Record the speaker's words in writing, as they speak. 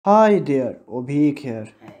Hi there, Abhik here.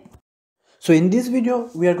 So in this video,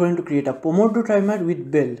 we are going to create a Pomodoro timer with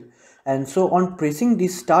bell. And so on pressing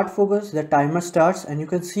this start focus, the timer starts and you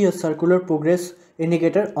can see a circular progress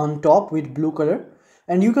indicator on top with blue color.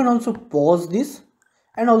 And you can also pause this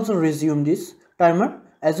and also resume this timer,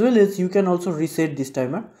 as well as you can also reset this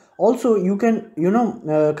timer. Also you can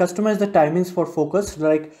customize the timings for focus,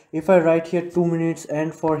 like if I write here 2 minutes,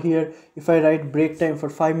 and for here if I write break time for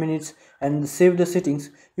 5 minutes and save the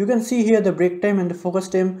settings, you can see here the break time and the focus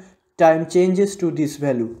time changes to this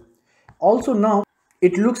value. Also now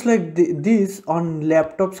it looks like this on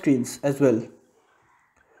laptop screens as well.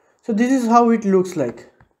 So this is how it looks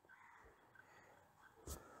like,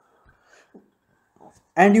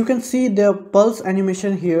 and you can see the pulse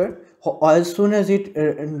animation here. As soon as it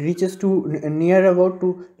reaches to near about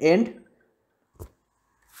to end,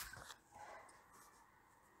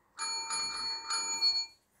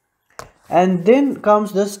 and then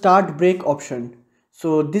comes the start break option.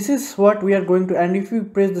 So this is what we are going to, and if you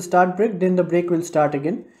press the start break, then the break will start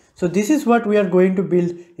again. So this is what we are going to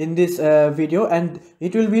build in this video, and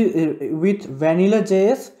it will be with vanilla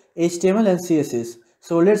JS, HTML and CSS.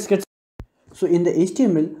 So let's get. So in the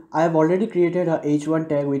HTML, I have already created a h1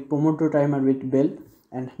 tag with Pomodoro timer with bell,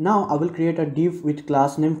 and now I will create a div with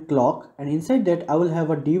class name clock, and inside that I will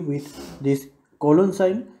have a div with this colon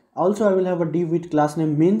sign. Also I will have a div with class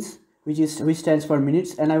name mins, which stands for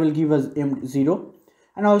minutes, and I will give us m0,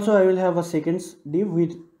 and also I will have a seconds div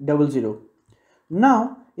with 00.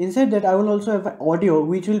 Now inside that I will also have audio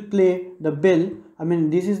which will play the bell. I mean,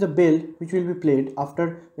 this is the bell which will be played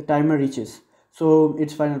after the timer reaches so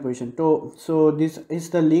its final position. So this is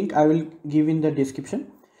the link I will give in the description,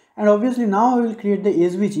 and obviously now I will create the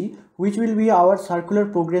SVG, which will be our circular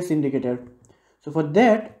progress indicator. So for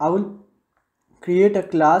that I will create a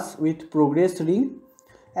class with progress ring,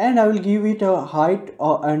 and I will give it a height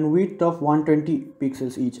and width of 120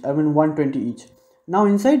 pixels each, I mean 120 each. Now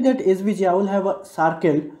inside that SVG I will have a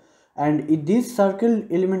circle, and this circle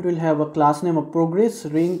element will have a class name of progress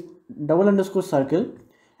ring _circle,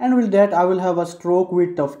 and with that I will have a stroke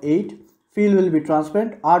width of 8, fill will be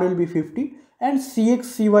transparent, R will be 50, and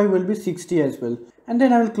CXCY will be 60 as well. And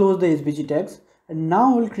then I will close the SVG tags, and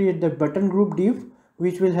now I will create the button group div,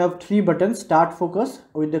 which will have 3 buttons: start focus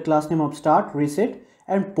with the class name of start, reset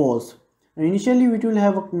and pause. Now initially it will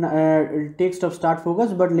have a text of start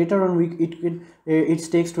focus, but later on its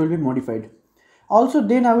text will be modified. Also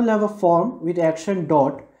then I will have a form with action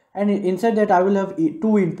dot, and inside that I will have 2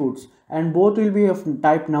 inputs, and both will be of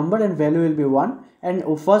type number and value will be 1, and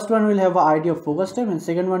first one will have an ID of focus time and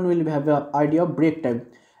second one will have an ID of break time.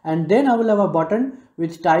 And then I will have a button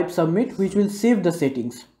with type submit, which will save the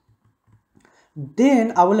settings.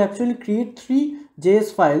 Then I will actually create 3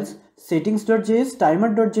 JS files: settings.js,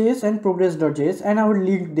 timer.js and progress.js, and I will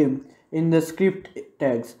link them in the script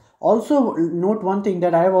tags. Also note one thing,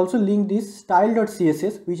 that I have also linked this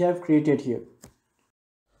style.css which I have created here.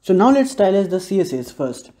 So now let's stylize the CSS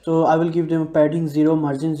first. So I will give them padding 0,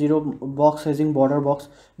 margin 0, box sizing border box.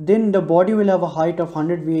 Then the body will have a height of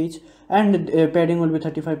 100 VH, and padding will be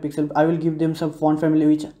 35 pixel. I will give them some font family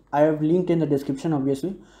which I have linked in the description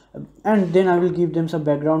obviously, and then I will give them some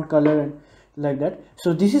background color and like that.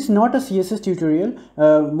 So this is not a CSS tutorial.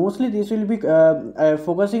 Mostly this will be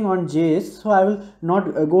focusing on JS, so I will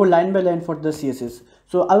not go line by line for the CSS.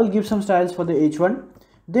 So I will give some styles for the h1,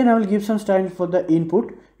 then I will give some style for the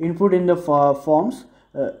input in the forms,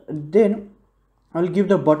 then I will give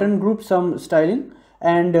the button group some styling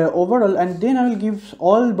and overall, and then I will give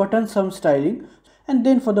all buttons some styling, and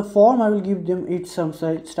then for the form I will give them some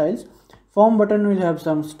styles. Form button will have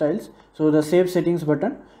some styles, so the save settings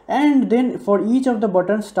button, and then for each of the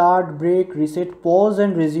buttons: start, break, reset, pause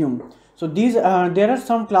and resume. So these there are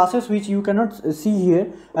some classes which you cannot see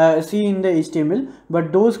here, see in the HTML,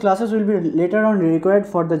 but those classes will be later on required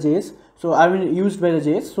for the JS. So I will used by the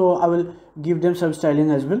JS, so I will give them some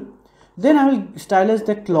styling as well. Then I will stylize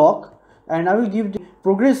the clock, and I will give the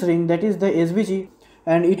progress ring, that is the SVG,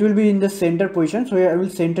 and it will be in the center position, so I will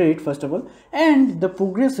center it first of all. And the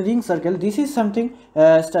progress ring circle, this is something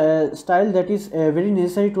style that is very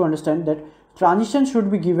necessary to understand, that transition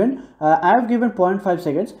should be given, I have given 0.5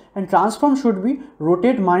 seconds, and transform should be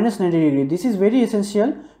rotate -90 degree. This is very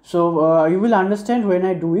essential, so you will understand when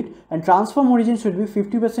I do it. And transform origin should be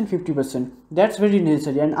 50% 50%, that's very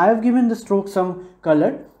necessary. And I have given the stroke some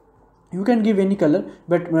color. You can give any color,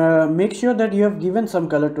 but make sure that you have given some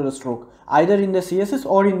color to the stroke, either in the CSS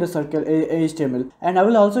or in the circle HTML. And I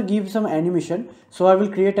will also give some animation, so I will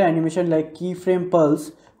create an animation like keyframe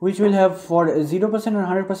pulse which will have for 0% and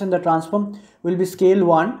 100% the transform will be scale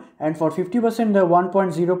 1, and for 50% the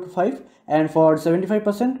 1.05, and for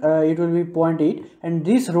 75% it will be 0.8, and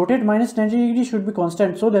this rotate minus 90 degree should be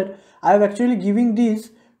constant, so that I am actually giving this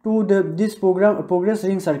to this progress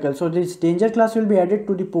ring circle. So this danger class will be added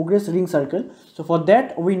to the progress ring circle. So for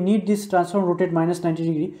that we need this transform rotate minus 90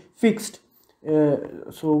 degree fixed.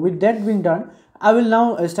 So with that being done, I will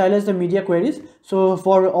now stylize the media queries. So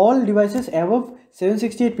for all devices above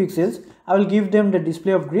 768 pixels, I will give them the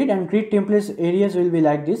display of grid, and grid templates areas will be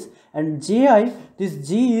like this, and GI, this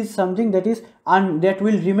G is something that is that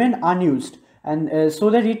will remain unused, and so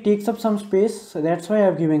that it takes up some space, so that's why I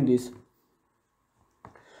have given this.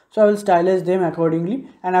 So I will stylize them accordingly,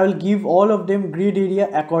 and I will give all of them grid area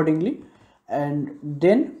accordingly. And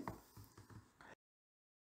then,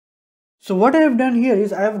 so what I have done here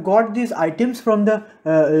is I have got these items from the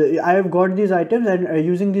and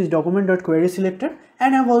using this document.query selector,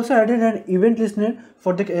 and I have also added an event listener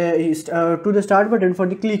for the to the start button for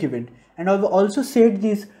the click event, and I have also set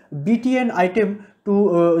this btn item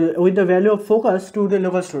to with the value of focus to the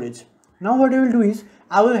local storage. Now what I will do is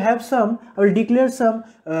I will declare some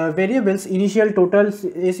variables, initial, total,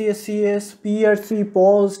 ACS, PRC,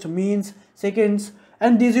 paused, means, seconds,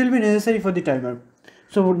 and these will be necessary for the timer.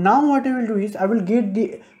 So now what I will do is I will get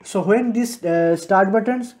the, so when this start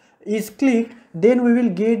buttons is clicked, then we will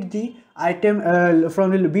get the item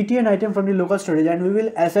from the btn item from the local storage, and we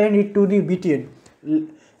will assign it to the btn,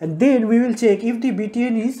 and then we will check if the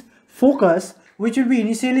btn is focus, which will be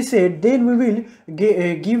initially set. Then we will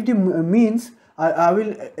give the means.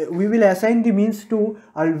 We will assign the means to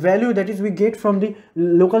a value that is we get from the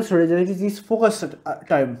local storage, that is this focus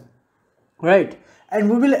time, right? And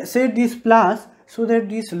we will set this plus, so that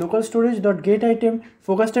this local storage dot get item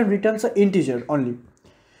focus time returns an integer only.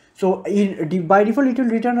 So by default it will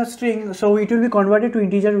return a string, so it will be converted to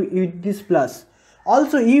integer with this plus.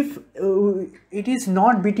 Also, if it is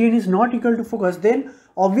not, btn is not equal to focus, then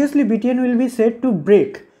obviously btn will be set to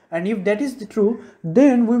break, and if that is true,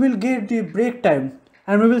 then we will get the break time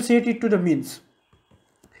and we will set it to the means.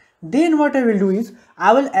 Then what I will do is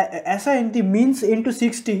I will assign the means into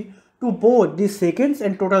 60 to both the seconds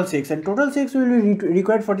and total 6, and total 6 will be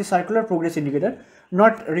required for the circular progress indicator,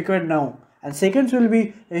 not required now, and seconds will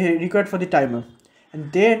be required for the timer.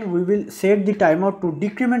 And then we will set the timeout to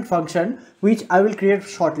decrement function, which I will create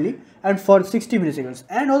shortly, and for 60 milliseconds.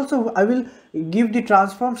 And also I will give the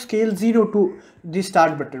transform scale 0 to the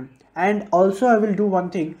start button, and also I will do one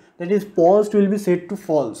thing, that is paused will be set to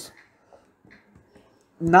false.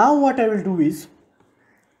 Now what I will do is,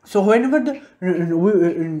 so whenever the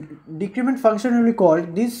decrement function will be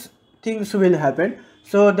called, these things will happen.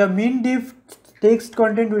 So the min diff text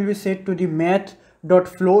content will be set to the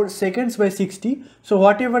math.floor seconds by 60, so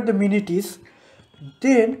whatever the minute is.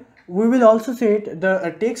 Then we will also set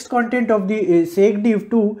the text content of the segdiff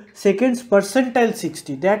to seconds percentile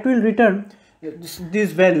 60, that will return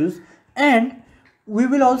these values. And we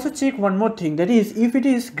will also check one more thing, that is if it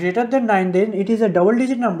is greater than 9, then it is a double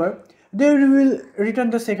digit number, then we will return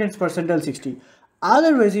the seconds percentile 60.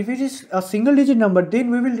 Otherwise, if it is a single digit number,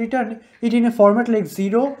 then we will return it in a format like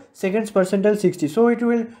 0 seconds percentile 60, so it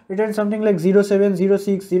will return something like 07,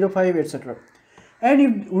 06, 05, etc. And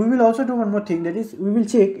if we will also do one more thing, that is we will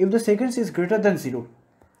check if the seconds is greater than 0.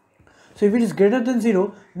 So if it is greater than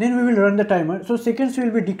 0, then we will run the timer, so seconds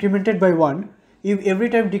will be decremented by 1 if every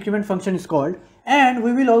time decrement function is called. And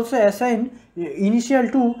we will also assign initial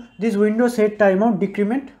to this window set timeout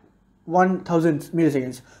decrement 1000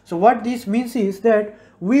 milliseconds. So what this means is that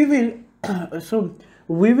we will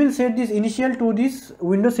we will set this initial to this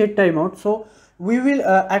window set timeout. So we will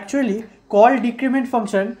actually call decrement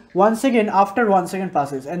function once again after 1 second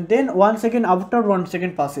passes, and then once again after 1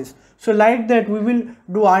 second passes. So like that we will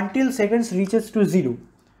do until seconds reaches to 0.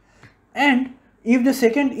 And if the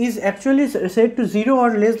second is actually set to 0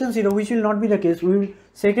 or less than 0, which will not be the case,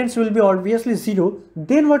 seconds will be obviously 0,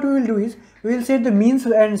 then what we will do is we will set the means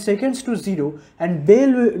and seconds to 0 and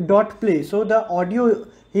bell dot play, so the audio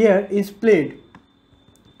here is played.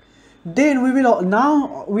 Then we will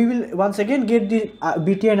once again get the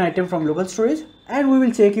btn item from local storage, and we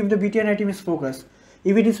will check if the btn item is focus.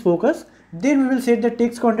 If it is focus, then we will set the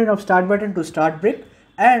text content of start button to start break,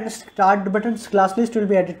 and start button's class list will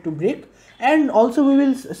be added to break. And also we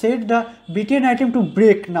will set the btn item to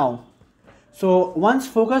break now. So once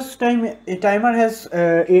focus time timer has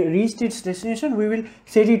reached its destination, we will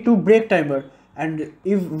set it to break timer, and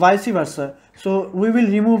if vice versa, so we will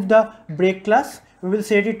remove the break class, we will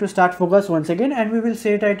set it to start focus once again, and we will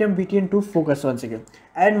set item btn to focus once again.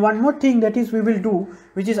 And one more thing that is we will do,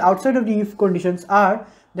 which is outside of the if conditions, are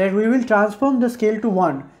that we will transform the scale to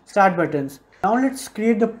 1 start buttons. Now let's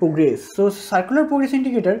create the progress. So circular progress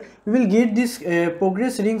indicator, we will get this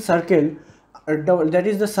progress ring circle, that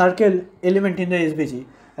is the circle element in the SVG,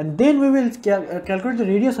 and then we will calculate the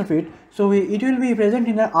radius of it. So it will be present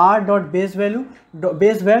in the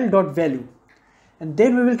r.baseval.value, and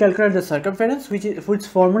then we will calculate the circumference, which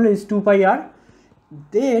formula is 2 pi r.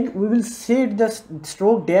 Then we will set the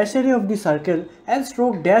stroke dash area of the circle and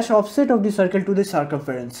stroke dash offset of the circle to the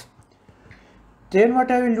circumference. Then what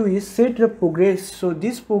I will do is set the progress. So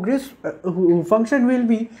this progress function will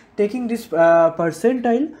be taking this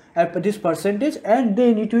percentile, this percentage, and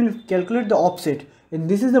then it will calculate the offset, and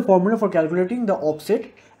this is the formula for calculating the offset,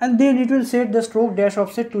 and then it will set the stroke dash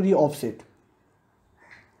offset to the offset.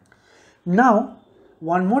 Now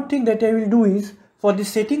one more thing that I will do is, for the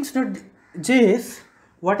settings.js,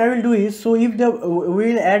 what I will do is, so if we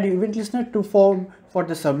will add event listener to form for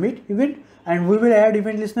the submit event, and we will add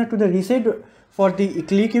event listener to the reset for the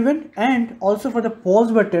click event, and also for the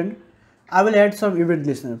pause button I will add some event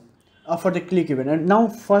listener for the click event. And now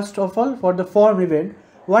first of all, for the form event,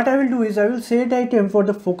 what I will do is I will set item for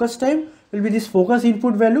the focus time will be this focus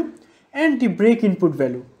input value and the break input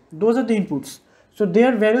value. Those are the inputs, so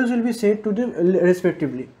their values will be set to the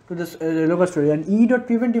respectively to the local story, and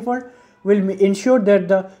e.prevent default will ensure that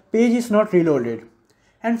the page is not reloaded.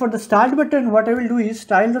 And for the start button, what I will do is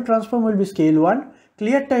style.transform will be scale 1,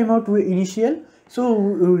 clear timeout will initial. So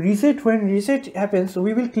reset, when reset happens, so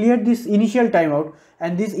we will clear this initial timeout,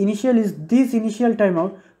 and this initial is this initial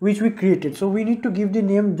timeout which we created. So we need to give the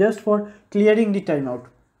name just for clearing the timeout.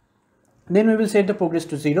 Then we will set the progress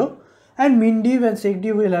to 0, and min div and sec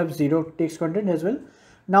div will have 0 text content as well.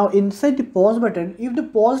 Now inside the pause button, if the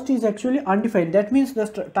paused is actually undefined, that means the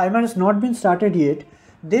timer has not been started yet,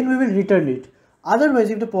 then we will return it. Otherwise,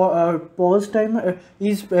 if the paused timer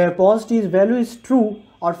is paused is value is true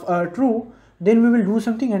or true, then we will do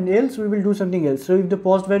something, and else we will do something else. So if the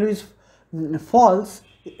paused value is false,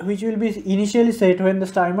 which will be initially set when the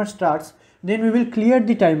timer starts, then we will clear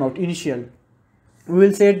the timeout initial. We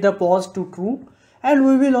will set the pause to true, and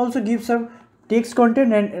we will also give some text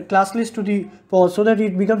content and class list to the pause, so that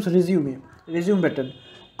it becomes resume button.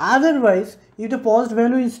 Otherwise, if the paused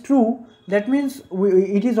value is true, that means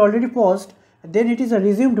it is already paused, then it is a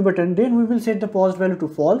resumed button. Then we will set the paused value to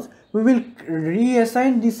false. We will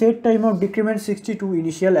reassign the set timeout decrement 60 to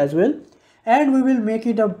initial as well, and we will make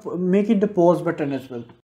it the pause button as well.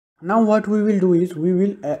 Now what we will do is we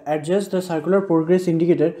will adjust the circular progress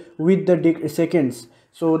indicator with the seconds,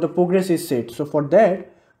 so the progress is set. So for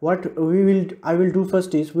that, what I will do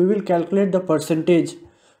first is we will calculate the percentage.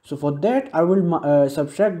 So for that, I will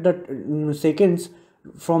subtract the seconds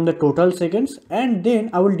from the total seconds, and then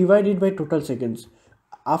I will divide it by total seconds.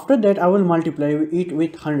 After that, I will multiply it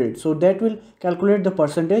with 100, so that will calculate the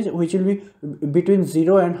percentage, which will be between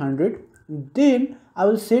 0 and 100. Then I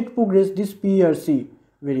will set progress this PRC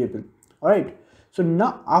variable. Alright, so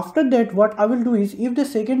now after that, what I will do is, if the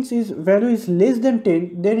seconds value is less than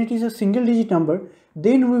 10, then it is a single digit number,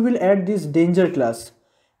 then we will add this danger class.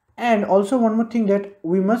 And also one more thing that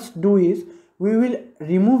we must do is we will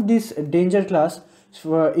remove this danger class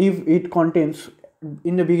if it contains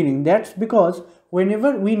in the beginning. That's because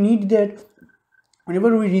whenever we need that,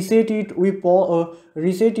 whenever we reset it, we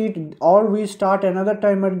reset it, or we start another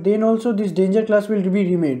timer, then also this danger class will be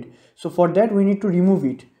remained. So for that, we need to remove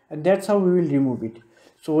it, and that's how we will remove it.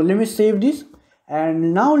 So let me save this,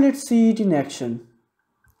 and now let's see it in action.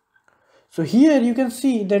 So here you can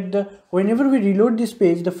see that whenever we reload this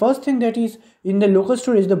page, the first thing that is in the local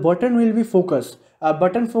storage, the button will be focus.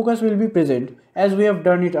 Button focus will be present as we have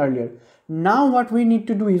done it earlier. Now what we need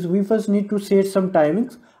to do is we first need to set some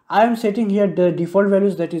timings. I am setting here the default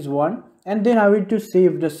values, that is 1, and then I will to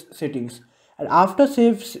save the settings. And after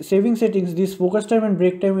saving settings, this focus time and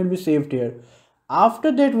break time will be saved here.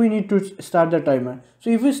 After that, we need to start the timer. So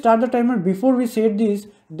if we start the timer before we set this,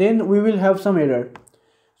 then we will have some error.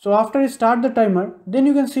 So after I start the timer, then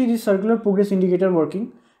you can see this circular progress indicator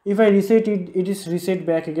working. If I reset it, it is reset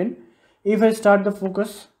back again. If I start the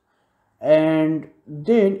focus, and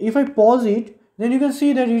then if I pause it, then you can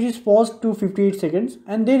see that it is paused to 58 seconds,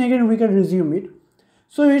 and then again we can resume it.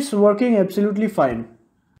 So it's working absolutely fine.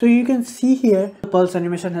 So you can see here the pulse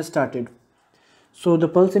animation has started. So the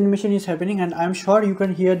pulse animation is happening, and I'm sure you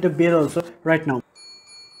can hear the bell also right now.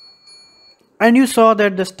 And you saw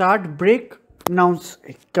that the start break now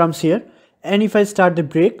comes here, and if I start the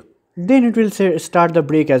break, then it will say start the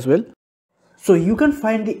break as well. So you can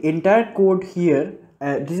find the entire code here.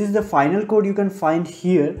 This is the final code you can find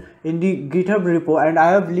here in the GitHub repo, and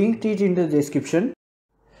I have linked it in the description.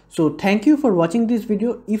 So thank you for watching this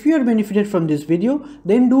video. If you are benefited from this video,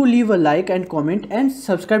 then do leave a like and comment and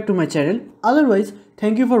subscribe to my channel. Otherwise,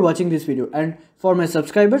 thank you for watching this video, and for my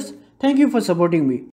subscribers, thank you for supporting me.